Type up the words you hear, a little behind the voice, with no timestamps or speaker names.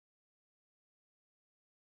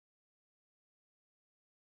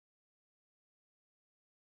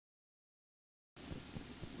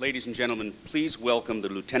Ladies and gentlemen, please welcome the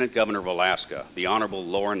Lieutenant Governor of Alaska, the Honorable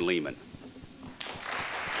Loren Leman.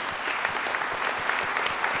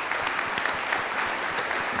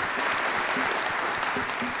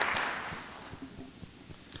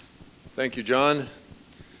 Thank you, John.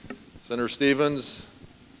 Senator Stevens,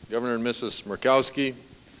 Governor and Mrs. Murkowski,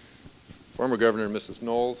 former Governor and Mrs.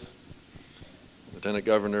 Knowles, Lieutenant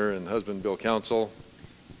Governor and husband Bill Council,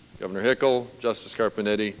 Governor Hickel, Justice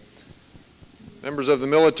Carpenetti, members of the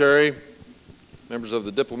military, members of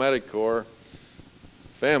the diplomatic corps,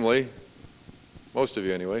 family, most of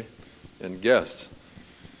you anyway, and guests.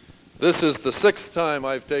 This is the 6th time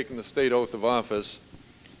I've taken the state oath of office,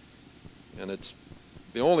 and it's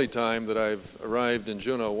the only time that I've arrived in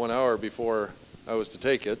Juneau 1 hour before I was to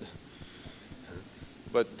take it.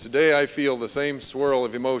 But today I feel the same swirl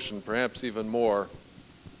of emotion, perhaps even more,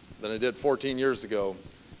 than I did 14 years ago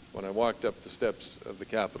when I walked up the steps of the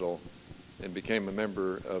Capitol and became a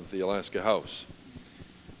member of the Alaska House.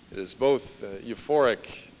 It is both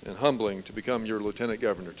euphoric and humbling to become your Lieutenant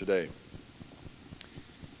Governor today.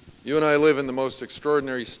 You and I live in the most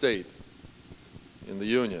extraordinary state in the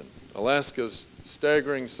Union. Alaska's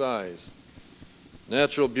staggering size,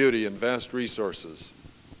 natural beauty, and vast resources,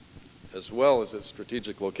 as well as its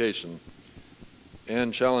strategic location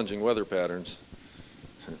and challenging weather patterns,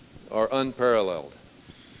 are unparalleled.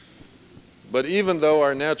 But even though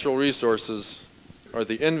our natural resources are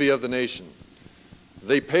the envy of the nation,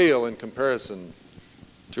 they pale in comparison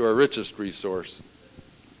to our richest resource,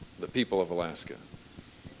 the people of Alaska.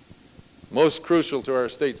 Most crucial to our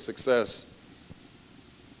state's success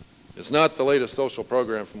is not the latest social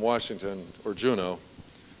program from Washington or Juneau,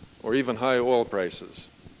 or even high oil prices.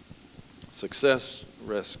 Success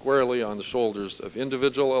rests squarely on the shoulders of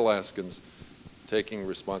individual Alaskans taking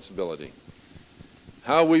responsibility.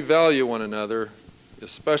 How we value one another,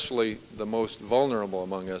 especially the most vulnerable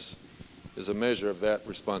among us, is a measure of that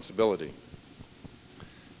responsibility.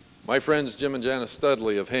 My friends Jim and Janice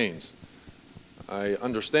Studley of Haines, I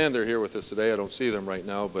understand they're here with us today. I don't see them right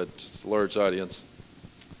now, but it's a large audience.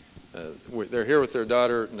 They're here with their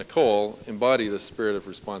daughter, Nicole, embody the spirit of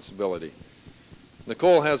responsibility.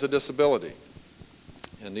 Nicole has a disability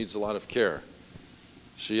and needs a lot of care.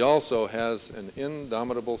 She also has an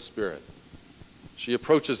indomitable spirit. She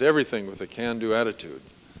approaches everything with a can-do attitude.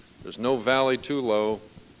 There's no valley too low,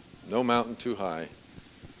 no mountain too high.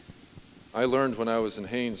 I learned when I was in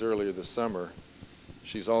Haines earlier this summer,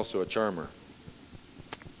 she's also a charmer.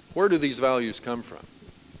 Where do these values come from?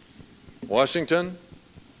 Washington?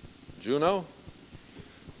 Juneau?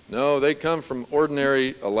 No, they come from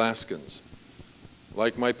ordinary Alaskans,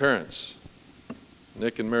 like my parents,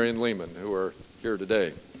 Nick and Marion Leman, who are here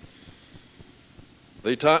today.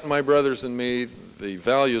 They taught my brothers and me the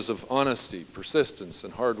values of honesty, persistence,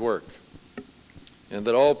 and hard work, and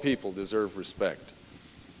that all people deserve respect.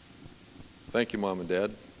 Thank you, Mom and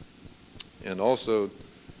Dad. And also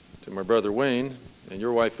to my brother Wayne and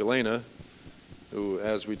your wife Elena, who,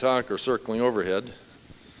 as we talk, are circling overhead.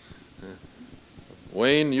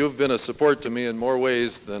 Wayne, you've been a support to me in more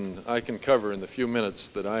ways than I can cover in the few minutes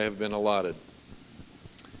that I have been allotted.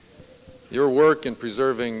 Your work in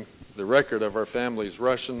preserving the record of our family's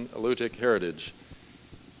Russian Aleutic heritage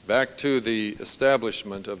back to the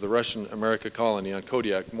establishment of the Russian America colony on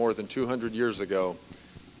Kodiak more than 200 years ago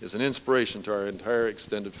is an inspiration to our entire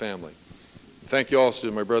extended family. Thank you also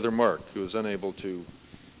to my brother Mark, who is unable to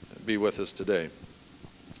be with us today.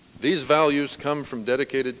 These values come from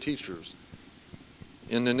dedicated teachers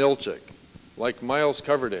in Ninilchik, like Miles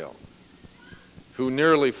Coverdale, who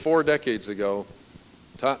nearly 4 decades ago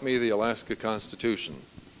taught me the Alaska Constitution,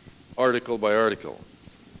 article by article.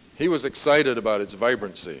 He was excited about its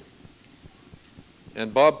vibrancy.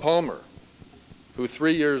 And Bob Palmer, who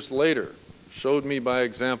 3 years later showed me by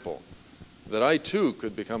example that I too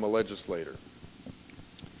could become a legislator.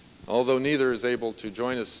 Although neither is able to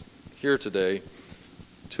join us here today,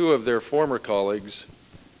 2 of their former colleagues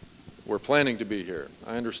were planning to be here.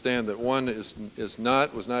 I understand that one was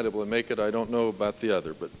not able to make it. I don't know about the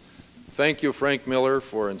other, but thank you, Frank Miller,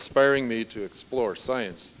 for inspiring me to explore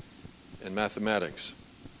science and mathematics.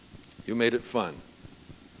 You made it fun.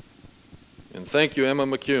 And thank you, Emma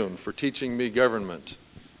McCune, for teaching me government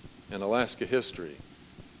and Alaska history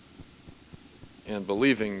and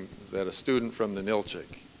believing that a student from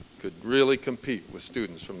Ninilchik could really compete with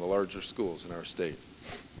students from the larger schools in our state.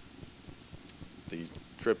 The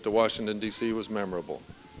trip to Washington, D.C. was memorable.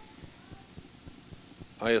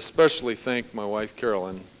 I especially thank my wife,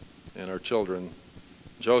 Carolyn, and our children,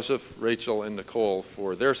 Joseph, Rachel, and Nicole,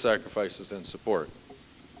 for their sacrifices and support.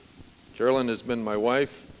 Carolyn has been my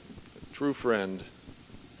wife, a true friend,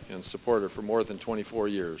 and supporter for more than 24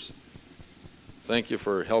 years. Thank you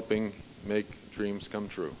for helping make dreams come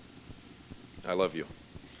true. I love you.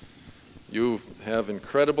 You have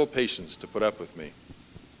incredible patience to put up with me.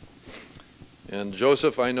 And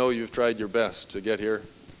Joseph, I know you've tried your best to get here.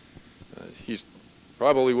 He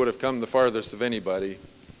probably would have come the farthest of anybody.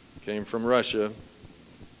 Came from Russia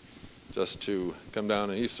just to come down,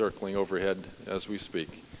 and he's circling overhead as we speak.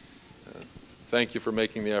 Thank you for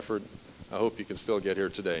making the effort. I hope you can still get here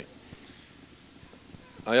today.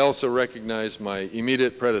 I also recognize my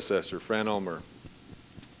immediate predecessor, Fran Ulmer.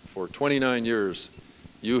 For 29 years,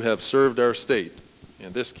 you have served our state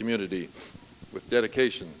and this community with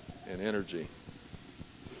dedication and energy.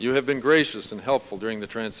 You have been gracious and helpful during the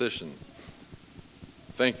transition.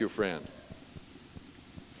 Thank you, Fran.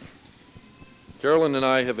 Carolyn and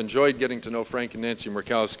I have enjoyed getting to know Frank and Nancy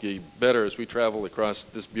Murkowski better as we travel across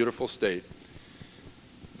this beautiful state.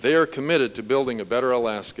 They are committed to building a better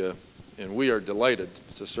Alaska, and we are delighted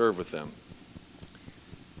to serve with them.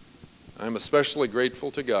 I'm especially grateful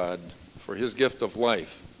to God for his gift of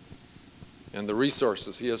life and the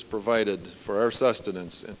resources he has provided for our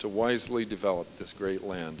sustenance and to wisely develop this great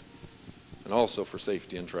land, and also for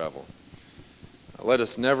safety and travel. Let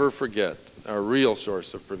us never forget our real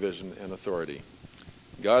source of provision and authority.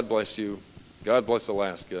 God bless you, God bless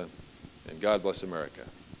Alaska, and God bless America.